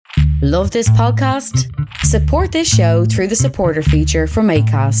Love this podcast? Support this show through the supporter feature from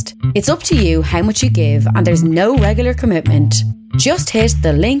Acast. It's up to you how much you give and there's no regular commitment. Just hit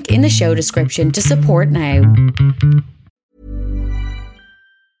the link in the show description to support now.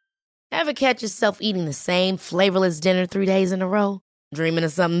 Ever catch yourself eating the same flavorless dinner 3 days in a row? Dreaming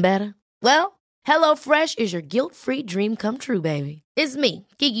of something better? Well, HelloFresh is your guilt-free dream come true, baby. It's me,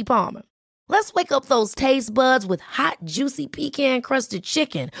 Keke Palmer. Let's wake up those taste buds with hot, juicy pecan-crusted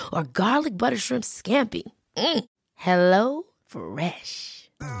chicken or garlic butter shrimp scampi. Hello Fresh.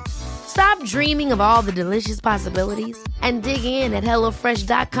 Stop dreaming of all the delicious possibilities and dig in at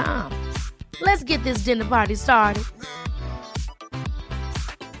HelloFresh.com. Let's get this dinner party started.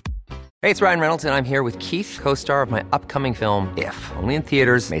 Hey, it's Ryan Reynolds, and I'm here with Keith, co-star of my upcoming film, If, only in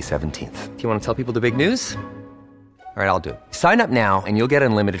theaters May 17th. Do you want to tell people the big news? All right, I'll do it. Sign up now and you'll get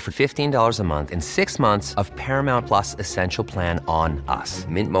unlimited for $15 a month and 6 months of Paramount Plus Essential Plan on us.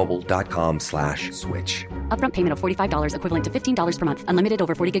 MintMobile.com/switch. Upfront payment of $45 equivalent to $15 per month. Unlimited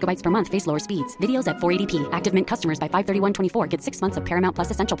over 40 gigabytes per month. Face lower speeds. Videos at 480p. Active Mint customers by 531.24 get 6 months of Paramount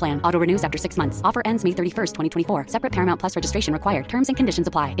Plus Essential Plan. Auto renews after 6 months. Offer ends May 31st, 2024. Separate Paramount Plus registration required. Terms and conditions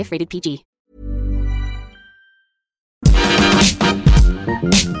apply if rated PG.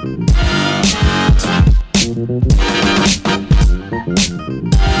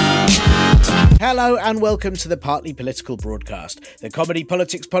 Hello and welcome to the Partly Political Broadcast, the comedy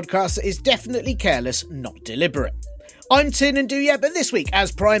politics podcast that is definitely careless, not deliberate. I'm Tin and Dooyeb, and this week,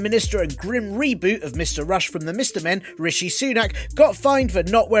 as Prime Minister and grim reboot of Mr. Rush from the Mr. Men, Rishi Sunak, got fined for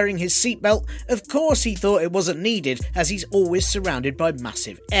not wearing his seatbelt, of course he thought it wasn't needed, as he's always surrounded by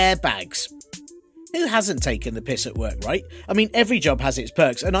massive airbags. Who hasn't taken the piss at work, right? I mean, every job has its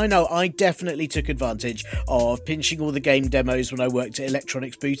perks, and I know I definitely took advantage of pinching all the game demos when I worked at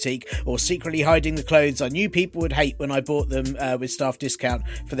Electronics Boutique, or secretly hiding the clothes I knew people would hate when I bought them with staff discount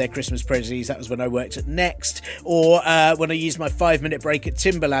for their Christmas presents. That was when I worked at Next, or when I used my 5-minute break at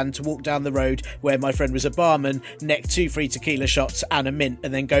Timberland to walk down the road where my friend was a barman, neck 2 free tequila shots and a mint,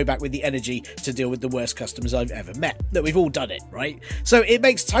 and then go back with the energy to deal with the worst customers I've ever met. That we've all done it, right? So it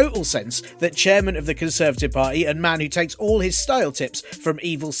makes total sense that Chairman of the Conservative Party and man who takes all his style tips from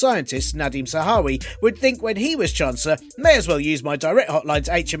evil scientist Nadhim Zahawi would think when he was Chancellor, may as well use my direct hotline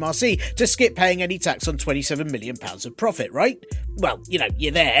to HMRC to skip paying any tax on £27 million of profit, right? Well, you know,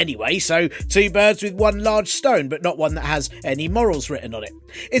 you're there anyway, so 2 birds with one large stone, but not one that has any morals written on it.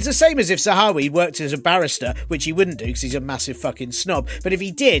 It's the same as if Zahawi worked as a barrister, which he wouldn't do because he's a massive fucking snob, but if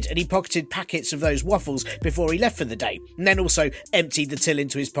he did and he pocketed packets of those waffles before he left for the day, and then also emptied the till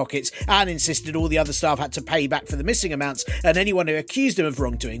into his pockets and insisted all the other staff had to pay back for the missing amounts, and anyone who accused him of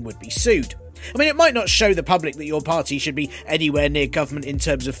wrongdoing would be sued. I mean, it might not show the public that your party should be anywhere near government in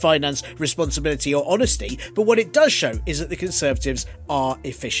terms of finance, responsibility or honesty, but what it does show is that the Conservatives are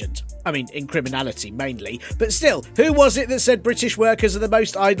efficient. I mean, in criminality mainly, but still, who was it that said British workers are the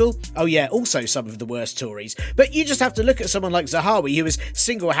most idle? Oh yeah, also some of the worst Tories. But you just have to look at someone like Zahawi, who is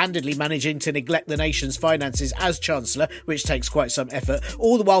single-handedly managing to neglect the nation's finances as Chancellor, which takes quite some effort,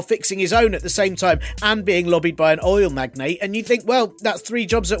 all the while fixing his own at the same time and being lobbied by an oil magnate, and you think, well, that's 3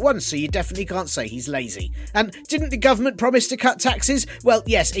 jobs at once, so you definitely can't say he's lazy. And didn't the government promise to cut taxes? Well,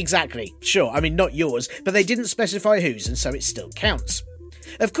 yes, exactly. Sure, I mean, not yours, but they didn't specify whose, and so it still counts.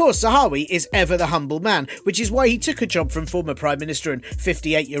 Of course, Zahawi is ever the humble man, which is why he took a job from former Prime Minister and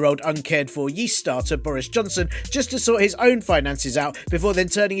 58-year-old uncared-for yeast starter Boris Johnson just to sort his own finances out before then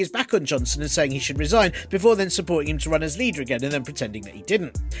turning his back on Johnson and saying he should resign before then supporting him to run as leader again and then pretending that he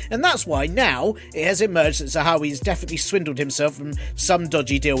didn't. And that's why now it has emerged that Zahawi has definitely swindled himself from some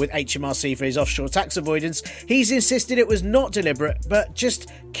dodgy deal with HMRC for his offshore tax avoidance. He's insisted it was not deliberate, but just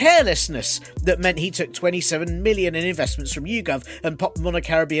carelessness that meant he took $27 million in investments from YouGov and popped them on a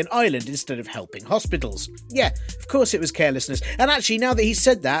Caribbean island instead of helping hospitals. Yeah, of course it was carelessness. And actually, now that he's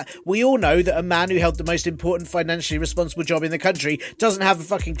said that, we all know that a man who held the most important financially responsible job in the country doesn't have a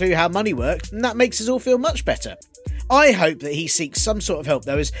fucking clue how money works, and that makes us all feel much better. I hope that he seeks some sort of help,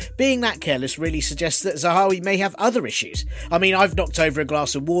 though, as being that careless really suggests that Zahawi may have other issues. I mean, I've knocked over a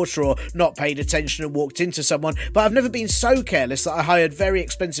glass of water or not paid attention and walked into someone, but I've never been so careless that I hired very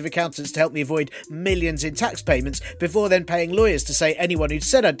expensive accountants to help me avoid millions in tax payments before then paying lawyers to say anyone who'd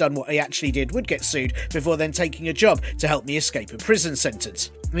said I'd done what I actually did would get sued before then taking a job to help me escape a prison sentence.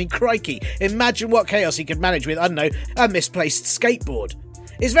 I mean, crikey, imagine what chaos he could manage with, I don't know, a misplaced skateboard.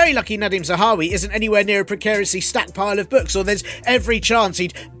 It's very lucky Nadhim Zahawi isn't anywhere near a precariously stacked pile of books, or there's every chance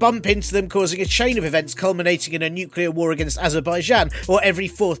he'd bump into them, causing a chain of events culminating in a nuclear war against Azerbaijan, or every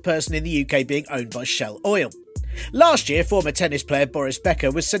 4th person in the UK being owned by Shell Oil. Last year, former tennis player Boris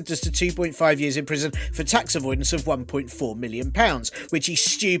Becker was sentenced to 2.5 years in prison for tax avoidance of £1.4 million, which he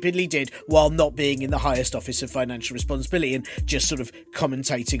stupidly did while not being in the highest office of financial responsibility and just sort of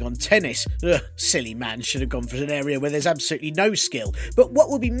commentating on tennis. Ugh, silly man, should have gone for an area where there's absolutely no skill. But what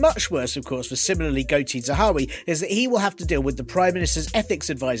will be much worse, of course, for similarly goatee Zahawi is that he will have to deal with the Prime Minister's ethics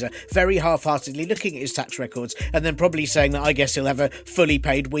advisor very half-heartedly looking at his tax records and then probably saying that I guess he'll have a fully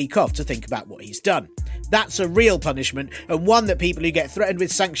paid week off to think about what he's done. That's a real punishment, and one that people who get threatened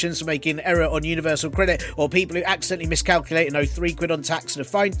with sanctions for making an error on universal credit, or people who accidentally miscalculate and owe £3 on tax and are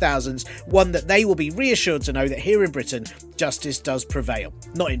fined thousands, one that they will be reassured to know that here in Britain, justice does prevail.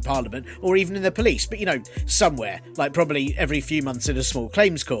 Not in Parliament, or even in the police, but somewhere, like probably every few months in a small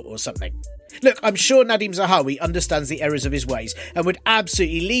claims court or something. Look, I'm sure Nadhim Zahawi understands the errors of his ways and would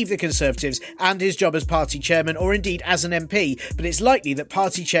absolutely leave the Conservatives and his job as party chairman or indeed as an MP, but it's likely that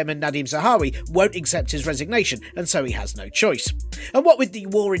party chairman Nadhim Zahawi won't accept his resignation, and so he has no choice. And what with the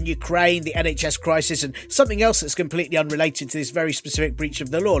war in Ukraine, the NHS crisis, and something else that's completely unrelated to this very specific breach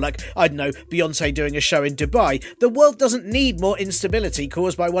of the law, like, I don't know, Beyonce doing a show in Dubai, the world doesn't need more instability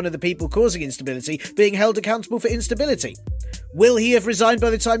caused by one of the people causing instability being held accountable for instability. Will he have resigned by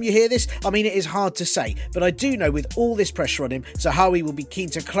the time you hear this? I mean, it is hard to say, but I do know with all this pressure on him, Zahawi will be keen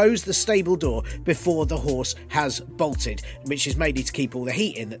to close the stable door before the horse has bolted, which is mainly to keep all the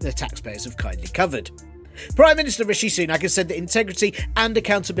heat in that the taxpayers have kindly covered. Prime Minister Rishi Sunak has said that integrity and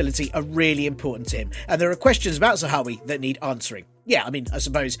accountability are really important to him, and there are questions about Zahawi that need answering. Yeah, I mean, I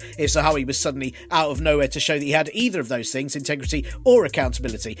suppose if Zahawi was suddenly out of nowhere to show that he had either of those things, integrity or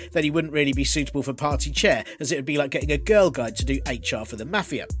accountability, then he wouldn't really be suitable for party chair, as it would be like getting a girl guide to do HR for the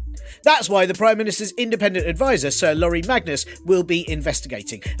mafia. That's why the Prime Minister's independent advisor, Sir Laurie Magnus, will be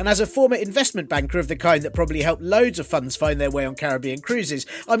investigating. And as a former investment banker of the kind that probably helped loads of funds find their way on Caribbean cruises,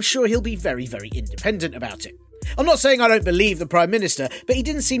 I'm sure he'll be very, very independent about it. I'm not saying I don't believe the Prime Minister, but he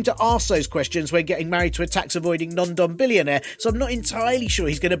didn't seem to ask those questions when getting married to a tax-avoiding non-dom billionaire, so I'm not entirely sure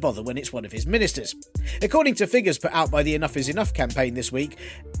he's going to bother when it's one of his ministers. According to figures put out by the Enough is Enough campaign this week,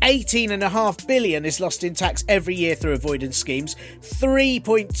 $18.5 billion is lost in tax every year through avoidance schemes,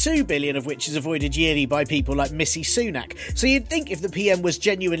 $3.2 billion of which is avoided yearly by people like Missy Sunak. So you'd think if the PM was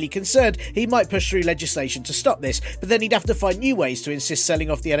genuinely concerned, he might push through legislation to stop this, but then he'd have to find new ways to insist selling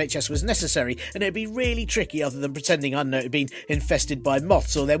off the NHS was necessary, and it'd be really tricky other than pretending Unknown had been infested by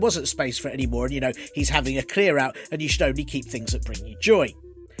moths or there wasn't space for it anymore and, he's having a clear out and you should only keep things that bring you joy.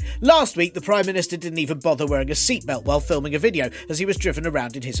 Last week, the Prime Minister didn't even bother wearing a seatbelt while filming a video as he was driven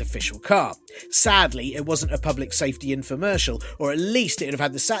around in his official car. Sadly, it wasn't a public safety infomercial, or at least it would have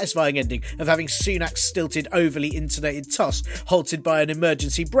had the satisfying ending of having Sunak's stilted, overly intonated toss halted by an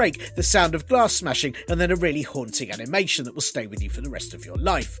emergency brake, the sound of glass smashing, and then a really haunting animation that will stay with you for the rest of your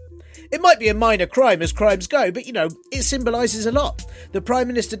life. It might be a minor crime as crimes go, but it symbolises a lot. The Prime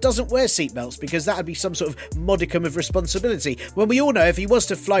Minister doesn't wear seatbelts because that would be some sort of modicum of responsibility, when we all know if he was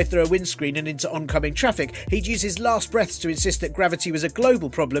to fly through a windscreen and into oncoming traffic, he'd use his last breaths to insist that gravity was a global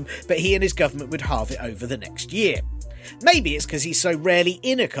problem, but he and his government would halve it over the next year. Maybe it's because he's so rarely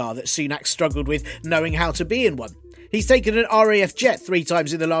in a car that Sunak struggled with knowing how to be in one. He's taken an RAF jet 3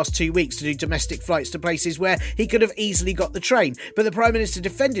 times in the last 2 weeks to do domestic flights to places where he could have easily got the train, but the Prime Minister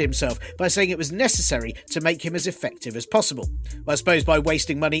defended himself by saying it was necessary to make him as effective as possible. Well, I suppose by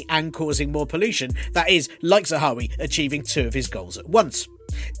wasting money and causing more pollution, that is, like Zahawi, achieving 2 of his goals at once.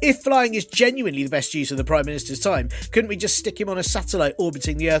 If flying is genuinely the best use of the Prime Minister's time, couldn't we just stick him on a satellite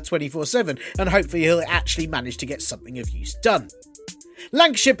orbiting the Earth 24/7 and hopefully he'll actually manage to get something of use done?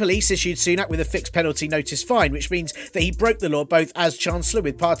 Lancashire Police issued Sunak with a fixed penalty notice fine, which means that he broke the law both as Chancellor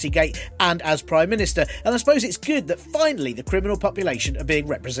with Partygate and as Prime Minister, and I suppose it's good that finally the criminal population are being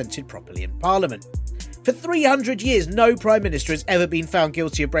represented properly in Parliament. For 300 years, no Prime Minister has ever been found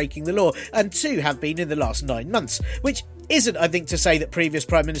guilty of breaking the law, and 2 have been in the last 9 months, which isn't, I think, to say that previous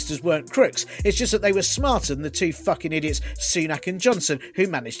Prime Ministers weren't crooks, it's just that they were smarter than the 2 fucking idiots Sunak and Johnson who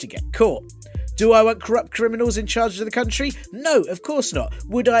managed to get caught. Do I want corrupt criminals in charge of the country? No, of course not.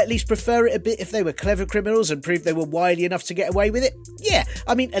 Would I at least prefer it a bit if they were clever criminals and proved they were wily enough to get away with it? Yeah,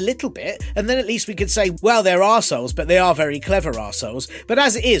 I mean, a little bit. And then at least we could say, well, they're arseholes, but they are very clever arseholes. But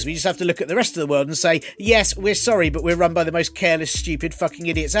as it is, we just have to look at the rest of the world and say, yes, we're sorry, but we're run by the most careless, stupid fucking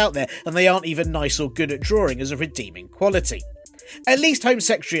idiots out there, and they aren't even nice or good at drawing as a redeeming quality. At least Home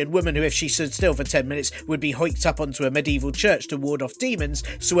Secretary and woman who, if she stood still for 10 minutes, would be hoiked up onto a medieval church to ward off demons,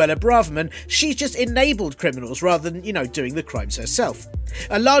 Suella Braverman, she's just enabled criminals rather than, doing the crimes herself.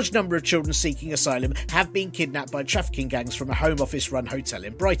 A large number of children seeking asylum have been kidnapped by trafficking gangs from a Home Office-run hotel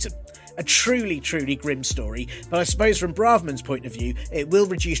in Brighton. A truly, truly grim story, but I suppose from Braverman's point of view, it will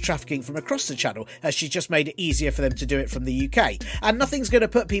reduce trafficking from across the channel, as she's just made it easier for them to do it from the UK. And nothing's going to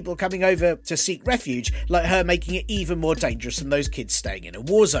put people coming over to seek refuge like her making it even more dangerous than those kids staying in a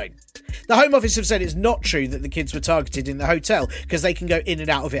war zone. The Home Office have said it's not true that the kids were targeted in the hotel, because they can go in and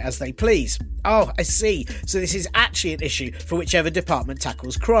out of it as they please. Oh, I see. So this is actually an issue for whichever department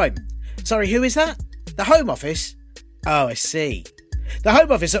tackles crime. Sorry, who is that? The Home Office? Oh, I see. The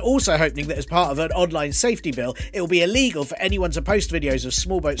Home Office are also hoping that as part of an online safety bill, it will be illegal for anyone to post videos of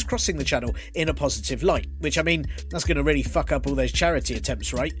small boats crossing the channel in a positive light, which, I mean, that's going to really fuck up all those charity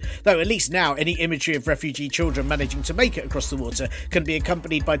attempts, right? Though at least now, any imagery of refugee children managing to make it across the water can be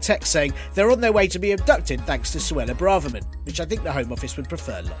accompanied by text saying they're on their way to be abducted thanks to Suella Braverman, which I think the Home Office would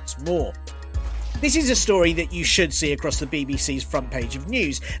prefer lots more. This is a story that you should see across the BBC's front page of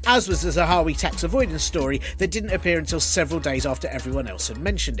news, as was the Zahawi tax avoidance story that didn't appear until several days after everyone else had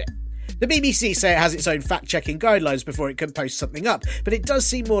mentioned it. The BBC say it has its own fact-checking guidelines before it can post something up, but it does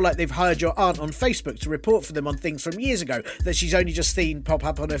seem more like they've hired your aunt on Facebook to report for them on things from years ago that she's only just seen pop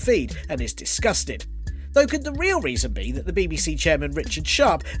up on her feed and is disgusted. Though could the real reason be that the BBC chairman Richard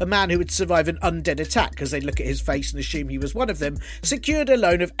Sharp, a man who would survive an undead attack because they'd look at his face and assume he was one of them, secured a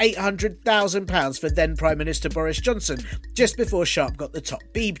loan of £800,000 for then Prime Minister Boris Johnson just before Sharp got the top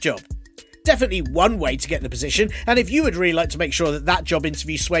Beeb job? Definitely one way to get the position, and if you would really like to make sure that that job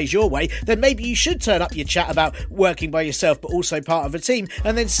interview sways your way, then maybe you should turn up your chat about working by yourself but also part of a team,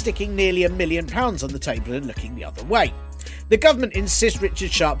 and then sticking nearly £1 million on the table and looking the other way. The government insists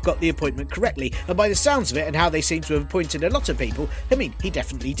Richard Sharp got the appointment correctly, and by the sounds of it and how they seem to have appointed a lot of people, I mean, he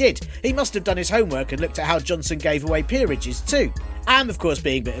definitely did. He must have done his homework and looked at how Johnson gave away peerages too. And of course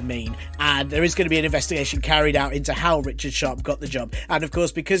being a bit mean, and there is going to be an investigation carried out into how Richard Sharp got the job, and of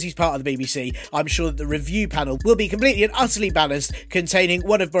course because he's part of the BBC, I'm sure that the review panel will be completely and utterly balanced, containing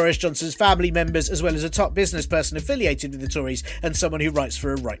one of Boris Johnson's family members as well as a top business person affiliated with the Tories and someone who writes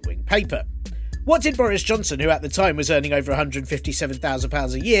for a right-wing paper. What did Boris Johnson, who at the time was earning over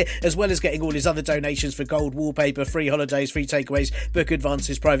 £157,000 a year, as well as getting all his other donations for gold wallpaper, free holidays, free takeaways, book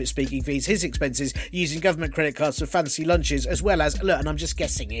advances, private speaking fees, his expenses, using government credit cards for fancy lunches, as well as, look, and I'm just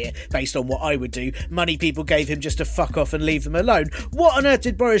guessing here, based on what I would do, money people gave him just to fuck off and leave them alone, what on earth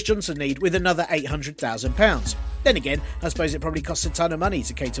did Boris Johnson need with another £800,000? Then again, I suppose it probably costs a ton of money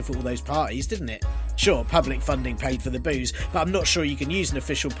to cater for all those parties, didn't it? Sure, public funding paid for the booze, but I'm not sure you can use an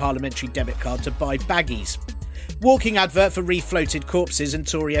official parliamentary debit card to buy baggies. Walking advert for refloated corpses and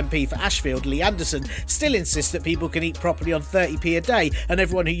Tory MP for Ashfield, Lee Anderson, still insists that people can eat properly on 30p a day and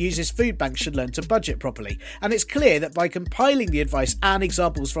everyone who uses food banks should learn to budget properly. And it's clear that by compiling the advice and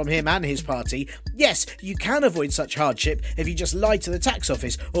examples from him and his party, yes, you can avoid such hardship if you just lie to the tax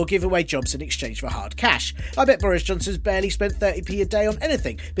office or give away jobs in exchange for hard cash. I bet Boris Johnson's barely spent 30p a day on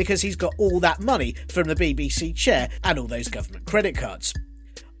anything because he's got all that money from the BBC chair and all those government credit cards.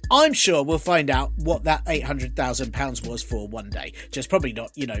 I'm sure we'll find out what that £800,000 was for one day, just probably not,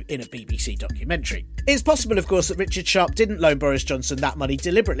 in a BBC documentary. It's possible, of course, that Richard Sharp didn't loan Boris Johnson that money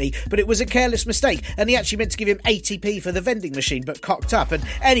deliberately, but it was a careless mistake, and he actually meant to give him 80p for the vending machine, but cocked up, and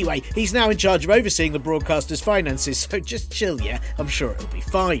anyway, he's now in charge of overseeing the broadcaster's finances, so just chill, yeah, I'm sure it'll be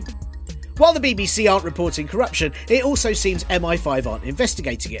fine. While the BBC aren't reporting corruption, it also seems MI5 aren't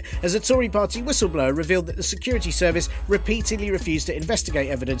investigating it, as a Tory party whistleblower revealed that the security service repeatedly refused to investigate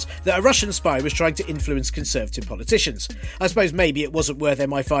evidence that a Russian spy was trying to influence Conservative politicians. I suppose maybe it wasn't worth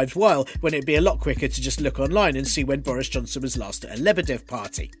MI5's while, when it'd be a lot quicker to just look online and see when Boris Johnson was last at a Lebedev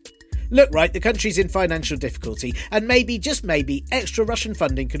party. Look, right, the country's in financial difficulty, and maybe, just maybe, extra Russian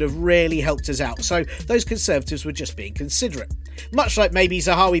funding could have really helped us out, so those Conservatives were just being considerate. Much like maybe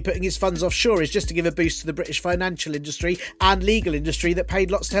Zahawi putting his funds offshore is just to give a boost to the British financial industry and legal industry that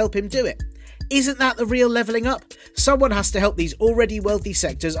paid lots to help him do it. Isn't that the real levelling up? Someone has to help these already wealthy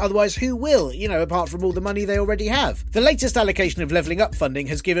sectors, otherwise who will, apart from all the money they already have? The latest allocation of levelling up funding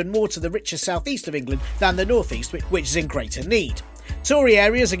has given more to the richer southeast of England than the northeast, which is in greater need. Tory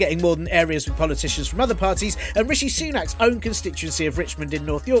areas are getting more than areas with politicians from other parties, and Rishi Sunak's own constituency of Richmond in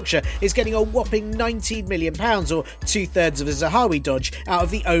North Yorkshire is getting a whopping £19 million, or two-thirds of a Zahawi dodge, out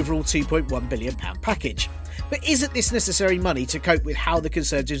of the overall £2.1 billion package. But isn't this necessary money to cope with how the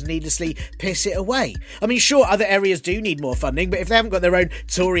Conservatives needlessly piss it away? I mean, sure, other areas do need more funding, but if they haven't got their own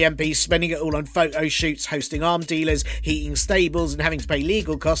Tory MPs spending it all on photo shoots, hosting arm dealers, heating stables and having to pay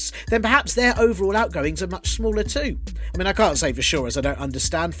legal costs, then perhaps their overall outgoings are much smaller too. I mean, I can't say for sure as I don't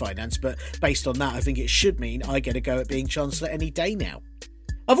understand finance, but based on that, I think it should mean I get a go at being Chancellor any day now.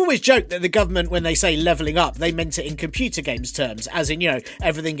 I've always joked that the government, when they say levelling up, they meant it in computer games terms, as in,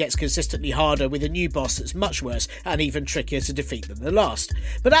 everything gets consistently harder with a new boss that's much worse and even trickier to defeat than the last.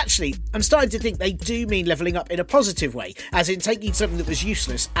 But actually, I'm starting to think they do mean levelling up in a positive way, as in taking something that was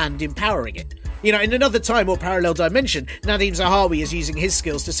useless and empowering it. In another time or parallel dimension, Nadeem Zahawi is using his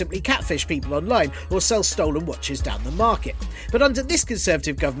skills to simply catfish people online or sell stolen watches down the market. But under this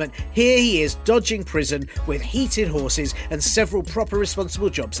Conservative government, here he is dodging prison with heated horses and several proper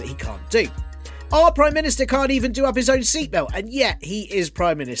responsible jobs that he can't do. Our Prime Minister can't even do up his own seatbelt, and yet he is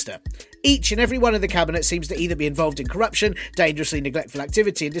Prime Minister. Each and every one of the cabinet seems to either be involved in corruption, dangerously neglectful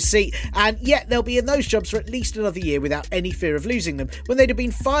activity and deceit, and yet they'll be in those jobs for at least another year without any fear of losing them when they'd have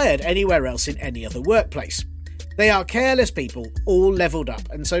been fired anywhere else in any other workplace. They are careless people, all levelled up,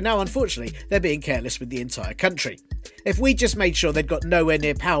 and so now, unfortunately, they're being careless with the entire country. If we just made sure they'd got nowhere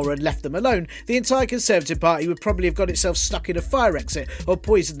near power and left them alone, the entire Conservative Party would probably have got itself stuck in a fire exit or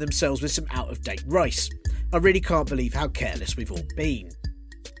poisoned themselves with some out-of-date rice. I really can't believe how careless we've all been.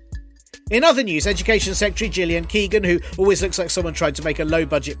 In other news, Education Secretary Gillian Keegan, who always looks like someone tried to make a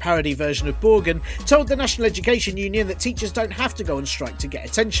low-budget parody version of Borgen, told the National Education Union that teachers don't have to go on strike to get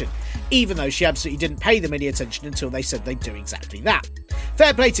attention, even though she absolutely didn't pay them any attention until they said they'd do exactly that.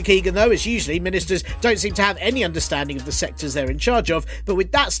 Fair play to Keegan though, as usually ministers don't seem to have any understanding of the sectors they're in charge of, but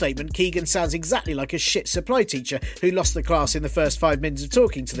with that statement, Keegan sounds exactly like a shit supply teacher who lost the class in the first 5 minutes of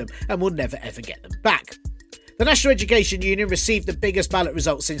talking to them and will never ever get them back. The National Education Union received the biggest ballot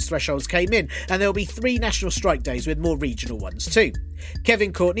results since thresholds came in, and there will be 3 national strike days with more regional ones too.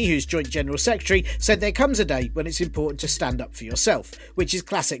 Kevin Courtney, who's Joint General Secretary, said there comes a day when it's important to stand up for yourself, which is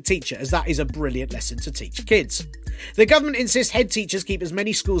classic teacher, as that is a brilliant lesson to teach kids. The government insists head teachers keep as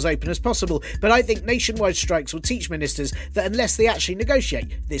many schools open as possible, but I think nationwide strikes will teach ministers that unless they actually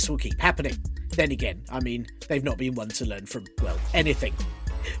negotiate, this will keep happening. Then again, they've not been one to learn from, anything.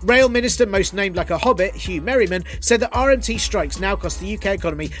 Rail Minister, most named like a hobbit, Hugh Merriman, said that RMT strikes now cost the UK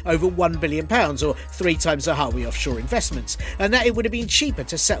economy over £1 billion, or 3 times Zahawi offshore investments, and that it would have been cheaper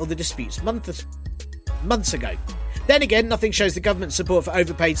to settle the disputes months ago. Then again, nothing shows the government's support for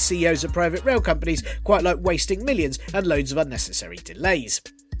overpaid CEOs of private rail companies quite like wasting millions and loads of unnecessary delays.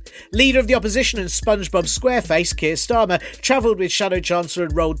 Leader of the opposition and SpongeBob Squareface, Keir Starmer, travelled with Shadow Chancellor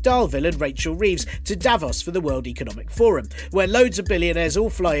Roald Dahl and Rachel Reeves to Davos for the World Economic Forum, where loads of billionaires all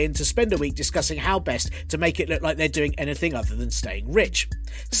fly in to spend a week discussing how best to make it look like they're doing anything other than staying rich.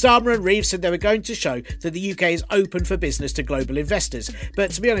 Starmer and Reeves said they were going to show that the UK is open for business to global investors,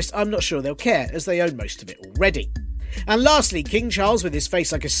 but to be honest, I'm not sure they'll care, as they own most of it already. And lastly, King Charles, with his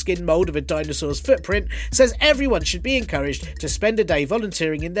face like a skin mould of a dinosaur's footprint, says everyone should be encouraged to spend a day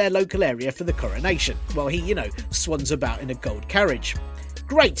volunteering in their local area for the coronation, while he, swans about in a gold carriage.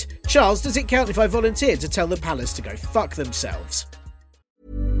 Great! Charles, does it count if I volunteer to tell the palace to go fuck themselves?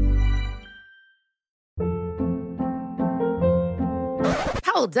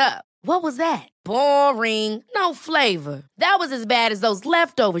 Hold up. What was that? Boring. No flavor. That was as bad as those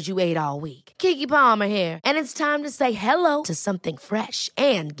leftovers you ate all week. Keke Palmer here, and it's time to say hello to something fresh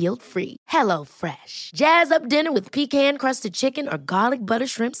and guilt-free. Hello Fresh. Jazz up dinner with pecan-crusted chicken or garlic butter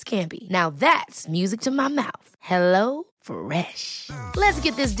shrimp scampi. Now that's music to my mouth. Hello Fresh. Let's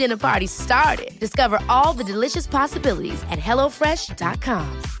get this dinner party started. Discover all the delicious possibilities at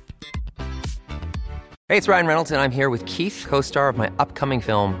HelloFresh.com. Hey, it's Ryan Reynolds, and I'm here with Keith, co-star of my upcoming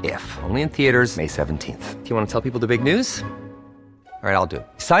film, If, only in theaters May 17th. Do you want to tell people the big news? All right, I'll do it.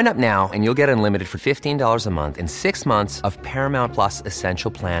 Sign up now and you'll get unlimited for $15 a month and 6 months of Paramount Plus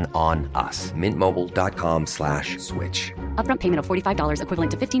Essential Plan on us. MintMobile.com/switch. Upfront payment of $45 equivalent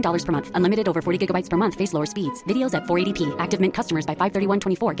to $15 per month. Unlimited over 40 gigabytes per month. Face lower speeds. Videos at 480p. Active Mint customers by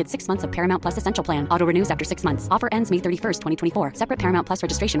 531.24 get 6 months of Paramount Plus Essential Plan. Auto renews after 6 months. Offer ends May 31st, 2024. Separate Paramount Plus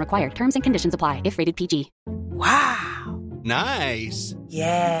registration required. Terms and conditions apply if rated PG. Wow. Nice.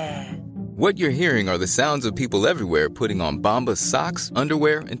 Yeah. What you're hearing are the sounds of people everywhere putting on Bombas socks,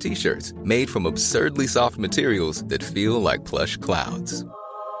 underwear, and T-shirts made from absurdly soft materials that feel like plush clouds.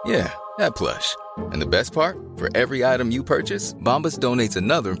 Yeah, that plush. And the best part? For every item you purchase, Bombas donates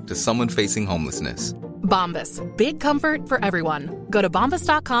another to someone facing homelessness. Bombas. Big comfort for everyone. Go to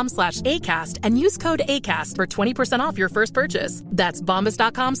bombas.com/ACAST and use code ACAST for 20% off your first purchase. That's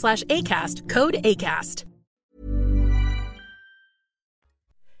bombas.com/ACAST. Code ACAST.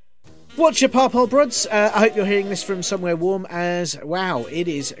 What's your Parpol Brods? I hope you're hearing this from somewhere warm, as, wow, it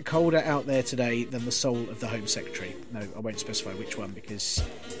is colder out there today than the soul of the Home Secretary. No, I won't specify which one, because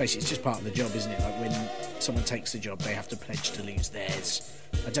basically it's just part of the job, isn't it? Like when someone takes the job, they have to pledge to lose theirs.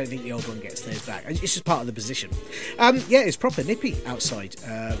 I don't think the old one gets theirs back. It's just part of the position. It's proper nippy outside,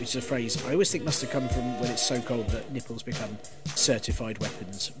 which is a phrase I always think must have come from when it's so cold that nipples become certified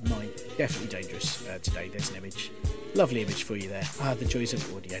weapons. Mine, definitely dangerous today. There's an image. Lovely image for you there. The joys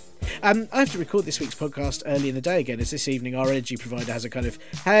of audio. I have to record this week's podcast early in the day again, as this evening our energy provider has a kind of,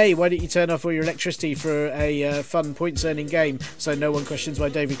 hey, why don't you turn off all your electricity for a fun points-earning game so no one questions why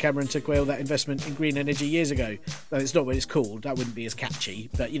David Cameron took away all that investment in green energy years ago. Though it's not what it's called. That wouldn't be as catchy.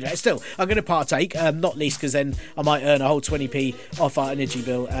 But, still, I'm going to partake, not least because then I might earn a whole 20p off our energy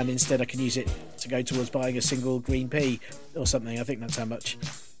bill, and instead I can use it to go towards buying a single green pea or something. I think that's how much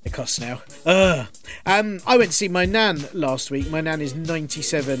it costs now. I went to see my nan last week. My nan is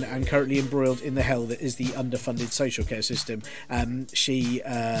 97 and currently embroiled in the hell that is the underfunded social care system. She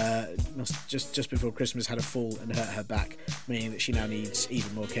just before Christmas had a fall and hurt her back, meaning that she now needs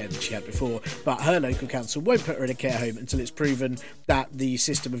even more care than she had before. But her local council won't put her in a care home until it's proven that the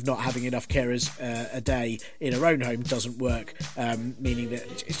system of not having enough carers a day in her own home doesn't work, meaning that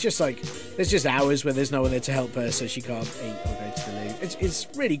it's just like there's just hours where there's no one there to help her, so she can't eat or go to the loo. It's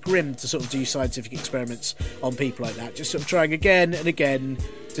really grim to sort of do scientific experiments on people like that, just sort of trying again and again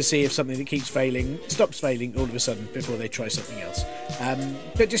to see if something that keeps failing stops failing all of a sudden before they try something else.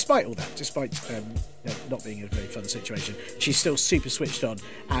 But despite all that, despite not being a very fun situation, she's still super switched on.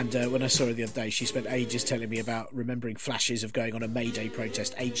 And when I saw her the other day, she spent ages telling me about remembering flashes of going on a May Day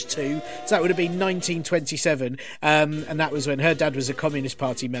protest age 2. So that would have been 1927, and that was when her dad was a Communist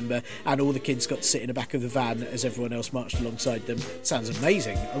Party member and all the kids got to sit in the back of the van as everyone else marched alongside them. Sounds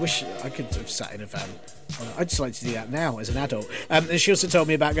amazing. I wish I could have sat in a van. I'd just like to do that now as an adult. And she also told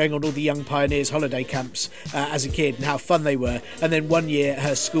me about going on all the Young Pioneers holiday camps as a kid and how fun they were. And then one year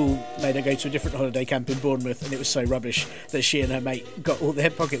her school made her go to a different holiday camp in Bournemouth, and it was so rubbish that she and her mate got all their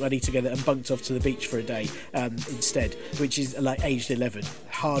pocket money together and bunked off to the beach for a day instead, which is like aged 11.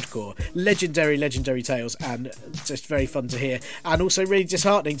 Hardcore. Legendary tales, and just very fun to hear. And also really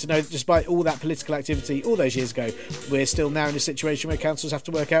disheartening to know that despite all that political activity all those years ago, we're still now in a situation where councils have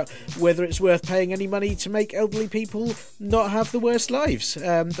to work out whether it's worth paying any money to make elderly people not have the worst lives.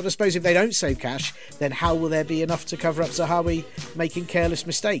 But I suppose if they don't save cash, then how will there be enough to cover up Zahawi making careless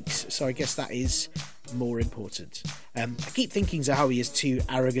mistakes? So I guess that is more important. I keep thinking Zahawi is too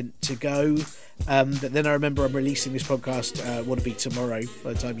arrogant to go, but then I remember I'm releasing this podcast, what will be tomorrow,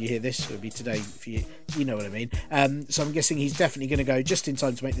 by the time you hear this, it'll be today for you, you know what I mean. So I'm guessing he's definitely going to go just in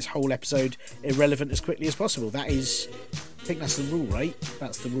time to make this whole episode irrelevant as quickly as possible. I think that's the rule, right?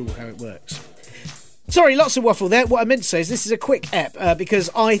 That's the rule, how it works. Sorry, lots of waffle there. What I meant to say is this is a quick ep because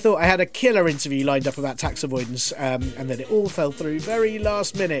I thought I had a killer interview lined up about tax avoidance, and then it all fell through very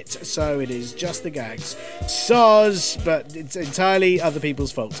last minute, so it is just the gags. Soz, but it's entirely other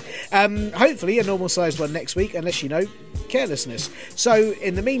people's fault. Hopefully a normal sized one next week, unless carelessness. So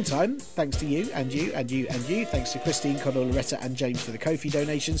in the meantime, thanks to you and you and you and you, thanks to Christine, Connor, Loretta and James for the Ko-fi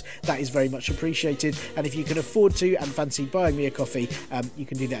donations. That is very much appreciated, and if you can afford to and fancy buying me a coffee, you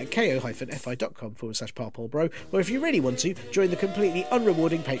can do that at ko-fi.com/parpolbro, or if you really want to, join the completely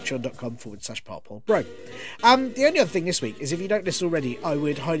unrewarding patreon.com/parpolbro. The only other thing this week is, if you don't listen already, I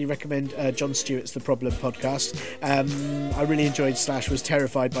would highly recommend Jon Stewart's The Problem podcast. I really enjoyed / was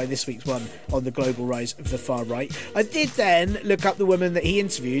terrified by this week's one on the global rise of the far right. I did then look up the woman that he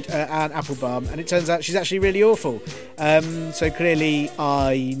interviewed, Anne Applebaum, and it turns out she's actually really awful. So clearly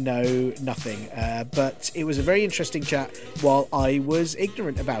I know nothing, but it was a very interesting chat while I was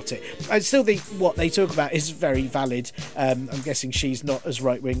ignorant about it. I still think what they talk about is very valid. I'm guessing she's not as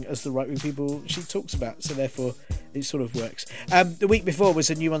right-wing as the right-wing people she talks about, so therefore it sort of works. The week before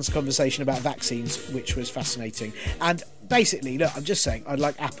was a nuanced conversation about vaccines, which was fascinating. And basically, look, I'm just saying I'd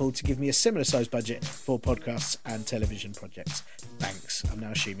like Apple to give me a similar size budget for podcasts and television projects. Thanks. I'm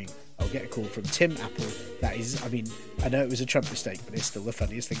now assuming I'll get a call from Tim Apple. That is, I mean, I know it was a Trump mistake, but it's still the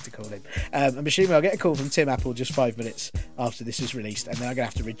funniest thing to call him. I'm assuming I'll get a call from Tim Apple just 5 minutes after this is released, and then I'm going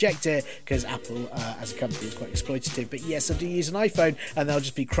to have to reject it because Apple, as a company, is quite exploitative. But yes, I do use an iPhone, and they'll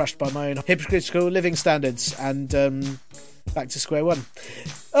just be crushed by my own hypocritical living standards, and back to square one.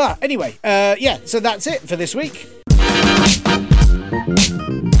 Anyway, so that's it for this week.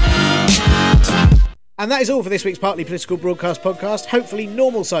 And that is all for this week's Partly Political Broadcast podcast. Hopefully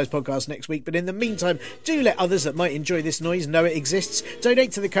normal-sized podcast next week, but in the meantime, do let others that might enjoy this noise know it exists.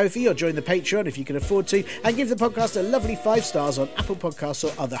 Donate to the Ko-fi or join the Patreon if you can afford to, and give the podcast a lovely 5 stars on Apple Podcasts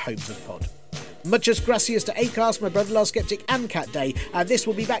or other homes of pod. Muchas gracias to Acast, My Brother-in-Law Skeptic and Cat Day, and this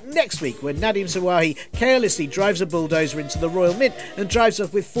will be back next week when Nadim Zawahi carelessly drives a bulldozer into the Royal Mint and drives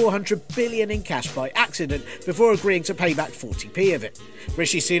off with 400 billion in cash by accident before agreeing to pay back 40p of it.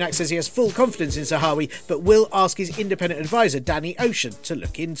 Rishi Sunak says he has full confidence in Zahawi, but will ask his independent advisor Danny Ocean to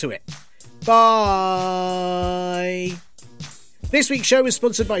look into it. Bye! This week's show is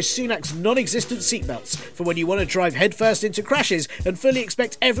sponsored by Sunak's non-existent seatbelts for when you want to drive headfirst into crashes and fully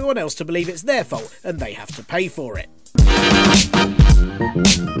expect everyone else to believe it's their fault and they have to pay for it.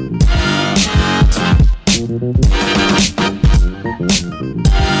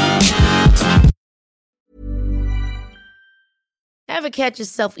 Ever catch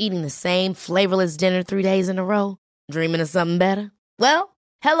yourself eating the same flavorless dinner 3 days in a row? Dreaming of something better? Well,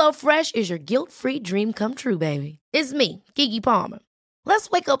 HelloFresh is your guilt-free dream come true, baby. It's me, Keke Palmer. Let's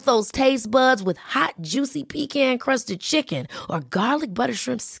wake up those taste buds with hot, juicy pecan-crusted chicken or garlic butter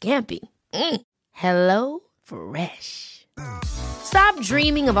shrimp scampi. Hello Fresh. Stop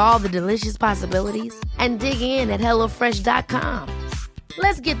dreaming of all the delicious possibilities and dig in at HelloFresh.com.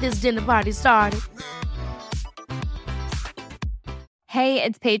 Let's get this dinner party started. Hey,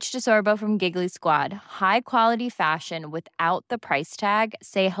 it's Paige DeSorbo from Giggly Squad. High quality fashion without the price tag.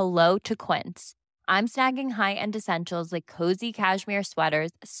 Say hello to Quince. I'm snagging high-end essentials like cozy cashmere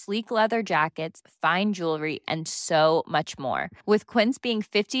sweaters, sleek leather jackets, fine jewelry, and so much more. With Quince being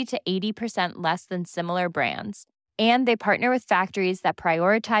 50 to 80% less than similar brands. And they partner with factories that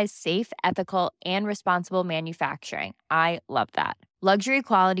prioritize safe, ethical, and responsible manufacturing. I love that. Luxury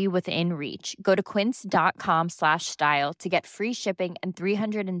quality within reach. Go to quince.com/style to get free shipping and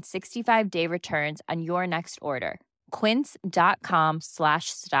 365-day returns on your next order.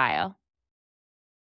 Quince.com/style.